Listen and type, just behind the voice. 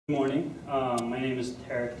Good morning. My name is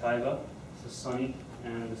Tarek Taiba. This is Sunny,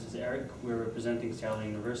 and this is Eric. We're representing Seattle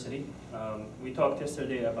University. We talked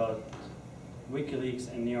yesterday about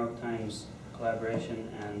WikiLeaks and New York Times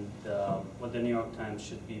collaboration and what the New York Times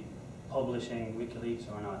should be publishing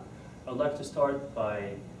WikiLeaks or not. I'd like to start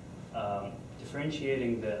by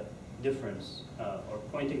differentiating the difference or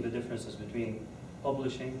pointing the differences between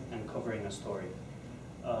publishing and covering a story.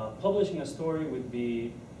 Publishing a story would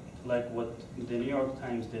be like what the New York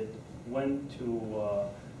Times did, went to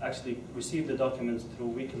actually receive the documents through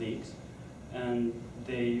WikiLeaks, and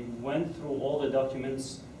they went through all the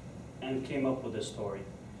documents and came up with a story.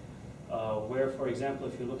 Where, for example,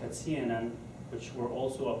 if you look at CNN, which were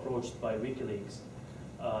also approached by WikiLeaks,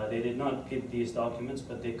 they did not get these documents,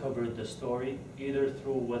 but they covered the story either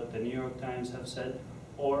through what the New York Times have said,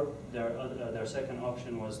 or their second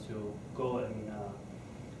option was to go and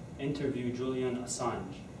interview Julian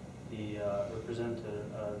Assange, the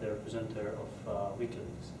representative of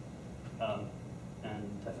WikiLeaks, and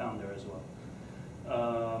the founder as well.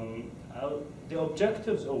 The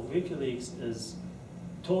objectives of WikiLeaks is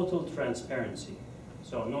total transparency.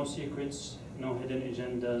 So no secrets, no hidden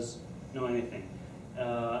agendas, no anything.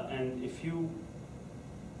 And if you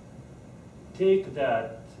take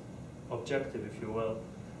that objective, if you will,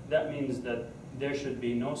 that means that there should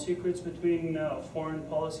be no secrets between foreign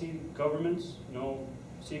policy governments, no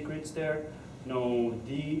secrets there, no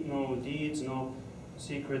deeds, no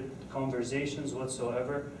secret conversations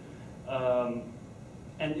whatsoever.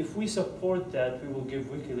 And if we support that, we will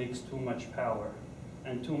give WikiLeaks too much power,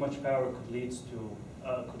 and too much power could lead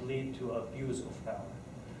to abuse of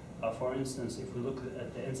power. For instance, if we look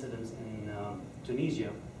at the incidents in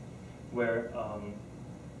Tunisia, where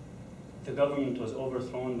the government was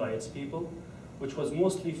overthrown by its people, which was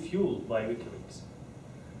mostly fueled by WikiLeaks.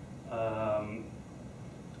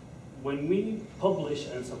 When we publish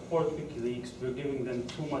and support WikiLeaks, we're giving them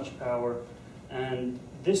too much power, and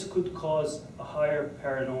this could cause a higher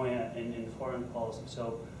paranoia in foreign policy.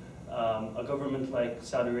 So a government like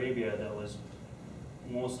Saudi Arabia that was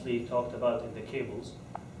mostly talked about in the cables,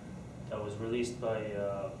 that was released by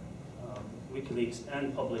WikiLeaks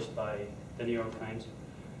and published by the New York Times.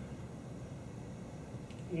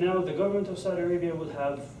 Now the government of Saudi Arabia will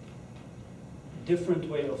have different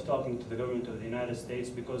way of talking to the government of the United States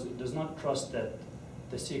because it does not trust that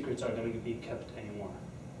the secrets are going to be kept anymore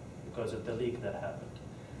because of the leak that happened.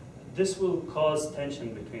 This will cause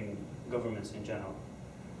tension between governments in general.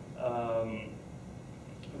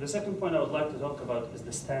 The second point I would like to talk about is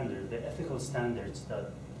the standard, the ethical standards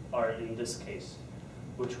that are in this case,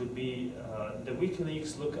 which would be the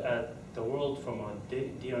WikiLeaks look at the world from a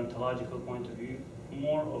deontological point of view,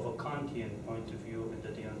 more of a Kantian point of view in the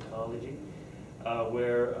deontology,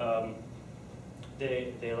 where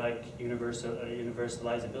they like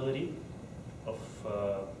universalizability of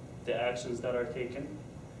the actions that are taken,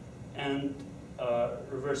 and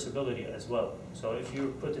reversibility as well. So if you're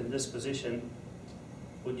put in this position,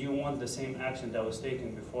 would you want the same action that was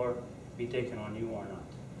taken before be taken on you or not?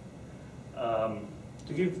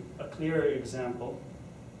 To give a clearer example,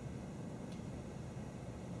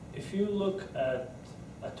 if you look at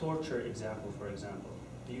a torture example, for example,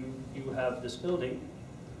 you have this building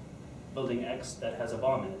X, that has a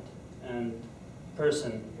bomb in it, and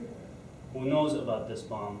person who knows about this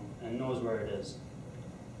bomb and knows where it is.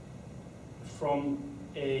 From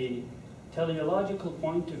a teleological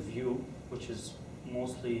point of view, which is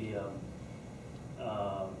mostly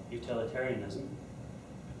utilitarianism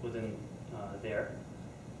within there,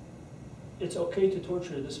 it's okay to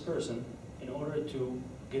torture this person in order to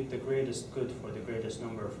get the greatest good for the greatest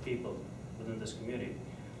number of people within this community,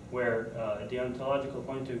 where the ontological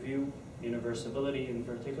point of view, universalizability in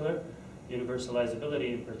particular,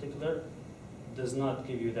 does not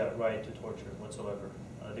give you that right to torture whatsoever.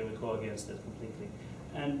 They would go against it completely.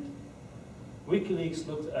 And WikiLeaks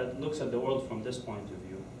looks at the world from this point of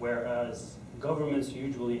view, whereas governments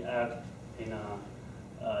usually act in a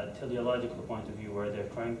teleological point of view, where they're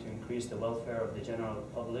trying to increase the welfare of the general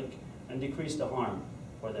public and decrease the harm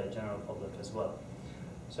for the general public as well.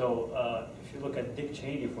 So if you look at Dick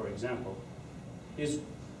Cheney, for example,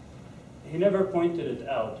 he never pointed it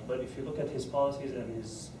out, but if you look at his policies and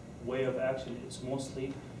his way of action, it's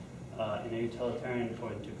mostly in a utilitarian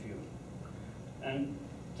point of view. And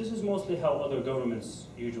this is mostly how other governments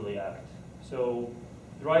usually act. So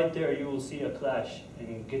right there you will see a clash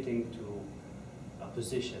in getting to a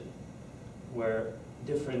position where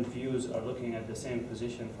different views are looking at the same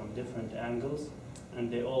position from different angles, and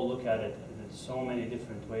they all look at it in so many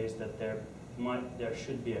different ways that there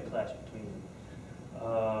should be a clash between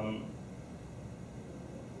them.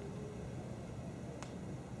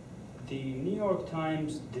 the New York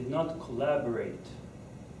Times did not collaborate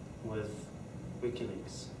with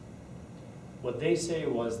WikiLeaks. What they say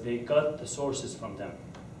was they got the sources from them,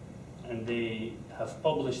 and they have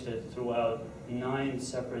published it throughout 9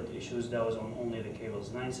 separate issues. That was on only the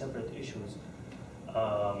cables, 9 separate issues,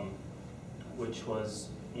 which was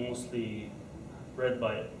mostly read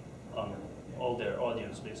by all their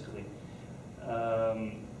audience, basically.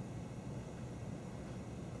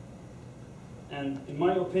 And in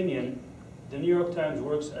my opinion, the New York Times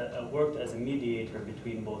worked as a mediator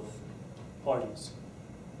between both parties.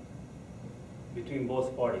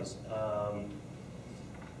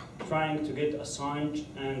 Trying to get Assange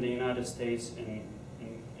and the United States in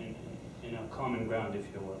a common ground, if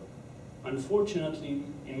you will. Unfortunately,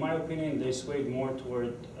 in my opinion, they swayed more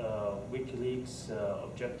toward WikiLeaks'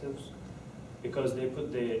 objectives, because they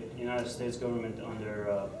put the United States government under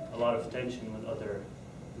a lot of tension with other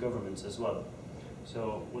governments as well.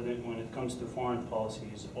 So when it comes to foreign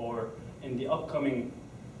policies, or in the upcoming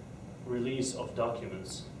release of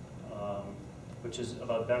documents, which is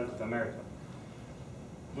about Bank of America,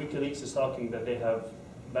 WikiLeaks is talking that they have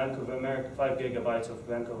Bank of America, 5 gigabytes of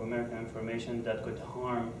Bank of America information that could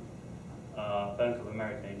harm Bank of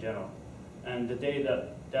America in general. And the day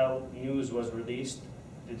that that news was released,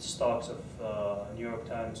 the stocks of New York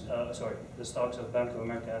Times, the stocks of Bank of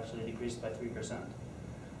America actually decreased by 3%.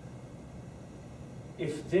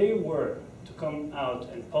 If they were to come out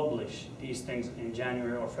and publish these things in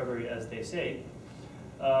January or February, as they say,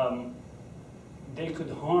 they could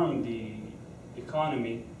harm the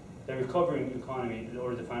economy, the recovering economy,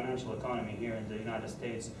 or the financial economy here in the United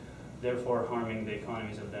States, therefore harming the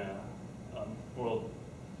economies of the world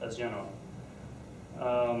as general.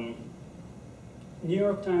 New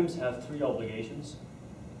York Times have 3 obligations,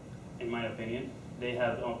 in my opinion. They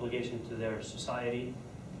have an obligation to their society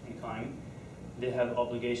and economy, they have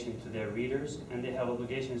obligation to their readers, and they have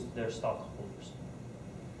obligations to their stockholders.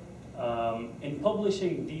 In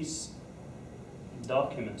publishing these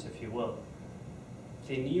documents, if you will,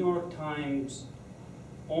 the New York Times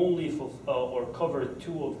only covered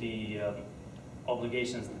 2 of the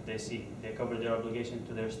obligations that they see. They covered their obligation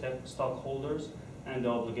to their stockholders and the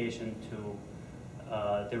obligation to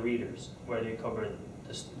the readers, where they covered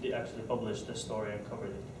they actually published the story and covered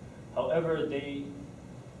it. However, they,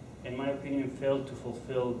 in my opinion, failed to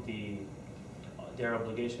fulfill their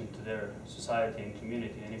obligation to their society and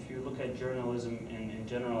community. And if you look at journalism in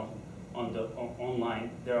general on the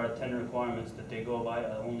online, there are 10 requirements that they go by.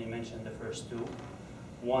 I only mentioned the first 2.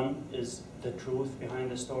 1 is the truth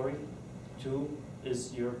behind the story. 2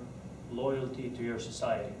 is your loyalty to your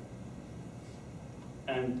society.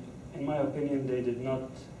 And in my opinion, they did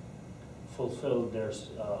not fulfill their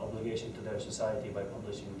obligation to their society by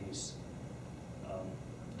publishing these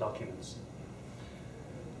documents.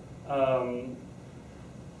 I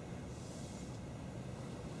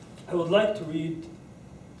would like to read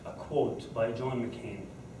a quote by John McCain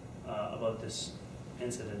about this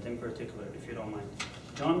incident in particular, if you don't mind.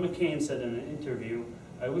 John McCain said in an interview,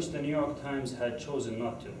 "I wish the New York Times had chosen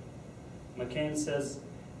not to." McCain says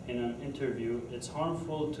in an interview, "It's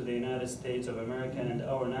harmful to the United States of America and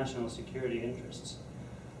our national security interests.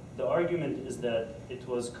 The argument is that it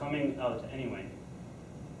was coming out anyway,"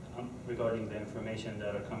 regarding the information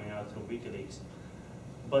that are coming out through WikiLeaks.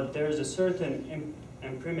 "But there's a certain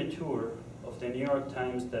imprimatur of the New York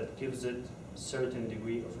Times that gives it a certain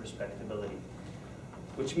degree of respectability,"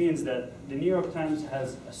 which means that the New York Times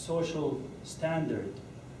has a social standard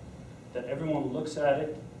that everyone looks at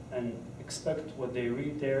it and expect what they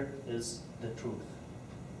read there is the truth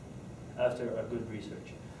after a good research.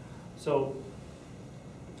 So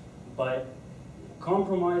by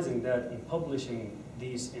compromising that and publishing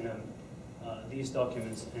these these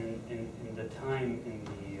documents in the times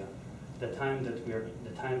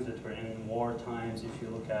that we're in, war times, if you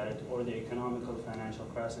look at it, or the economical financial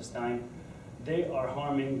crisis time, they are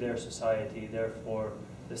harming their society. Therefore,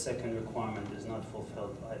 the second requirement is not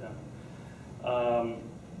fulfilled by them.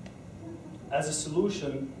 As a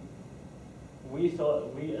solution, we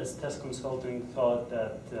as Test Consulting thought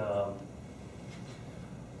that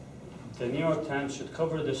the New York Times should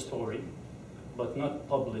cover the story, but not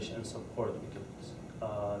publish and support WikiLeaks.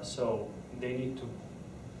 So they need to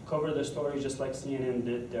cover the story just like CNN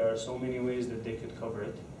did. There are so many ways that they could cover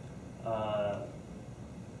it,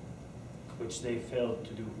 which they failed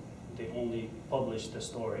to do. They only published the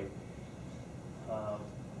story.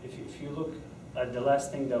 If you look at the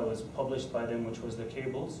last thing that was published by them, which was the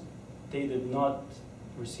cables, they did not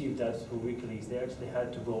receive that through WikiLeaks. They actually had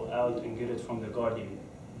to go out and get it from The Guardian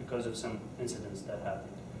because of some incidents that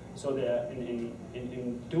happened. So they,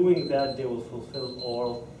 in doing that, they will fulfill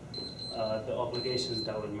all the obligations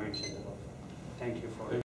that were mentioned above. Thank you for